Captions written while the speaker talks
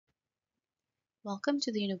Welcome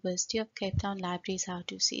to the University of Cape Town Libraries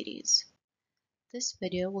How-To series. This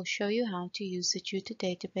video will show you how to use the Juta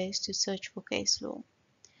database to search for case law.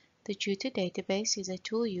 The Juta database is a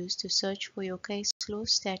tool used to search for your case law,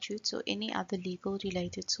 statutes, or any other legal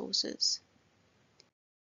related sources.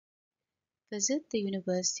 Visit the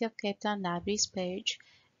University of Cape Town Libraries page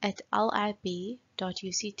at lib.uct.ac.za.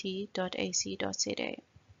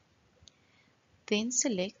 Then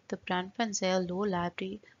select the Brand van Zyl Law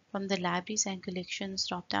Library from the Libraries and Collections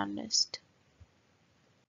drop-down list.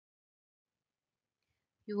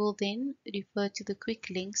 You will then refer to the Quick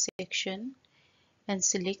Links section and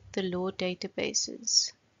select the law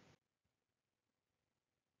databases.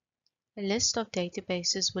 A list of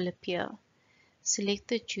databases will appear. Select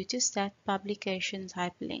the Jutastat Publications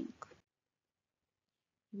hyperlink.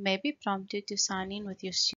 You may be prompted to sign in with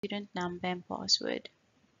your student number and password.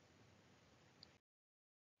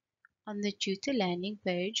 On the Juta landing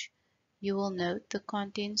page, you will note the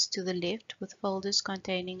contents to the left with folders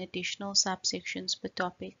containing additional subsections per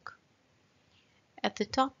topic. At the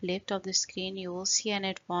top left of the screen, you will see an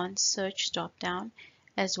advanced search drop-down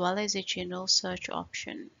as well as a general search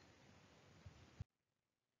option.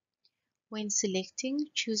 When selecting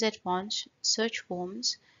Choose Advanced Search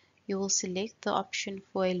Forms, you will select the option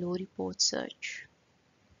for a law report search.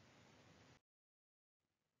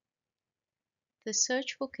 The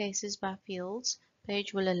Search for Cases by Fields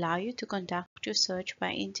page will allow you to conduct your search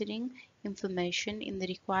by entering information in the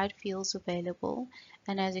required fields available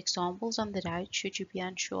and as examples on the right should you be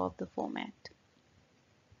unsure of the format.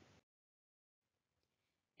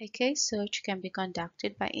 A case search can be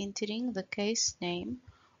conducted by entering the case name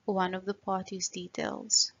or one of the parties'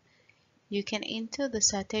 details. You can enter the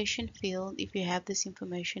citation field if you have this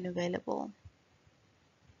information available.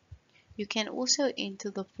 You can also enter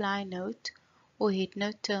the fly note or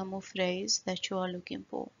headnote term or phrase that you are looking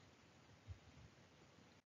for.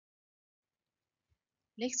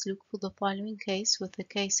 Let's look for the following case with the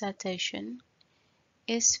case citation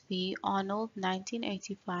SV Arnold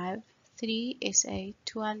 1985 3 SA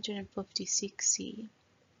 256C.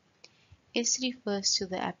 S refers to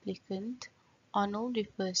the applicant, Arnold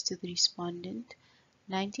refers to the respondent,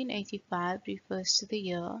 1985 refers to the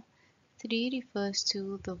year, 3 refers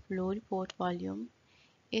to the law report volume,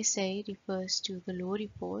 SA refers to the law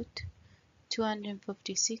report,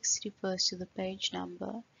 256 refers to the page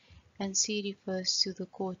number, and C refers to the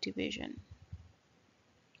court division.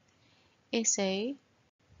 SA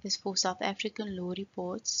is for South African law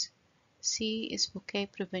reports, C is for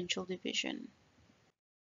Cape Provincial Division.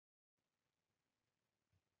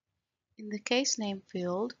 In the case name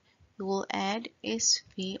field, you will add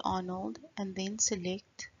SV Arnold and then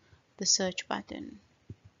select the search button.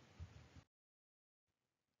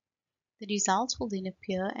 The results will then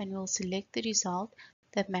appear and you will select the result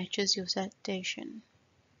that matches your citation.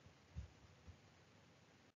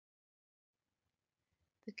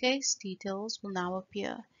 The case details will now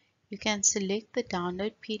appear. You can select the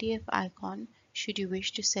download PDF icon should you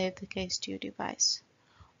wish to save the case to your device.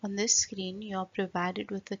 On this screen, you are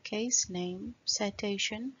provided with the case name,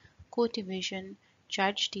 citation, court division,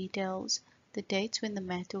 judge details, the dates when the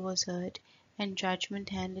matter was heard, and judgment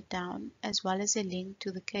handed down, as well as a link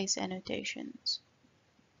to the case annotations.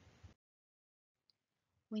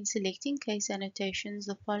 When selecting case annotations,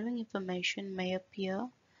 the following information may appear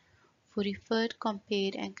for referred,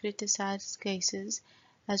 compared, and criticized cases,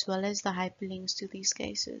 as well as the hyperlinks to these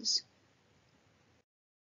cases.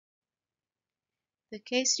 The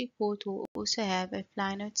case report will also have a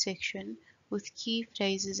flynote section with key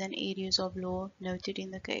phrases and areas of law noted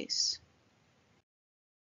in the case,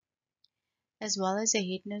 as well as a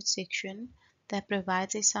headnote section that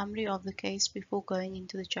provides a summary of the case before going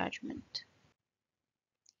into the judgment.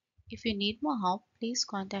 If you need more help, please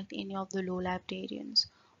contact any of the law librarians.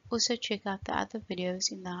 Also check out the other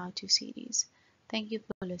videos in the How To series. Thank you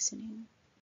for listening.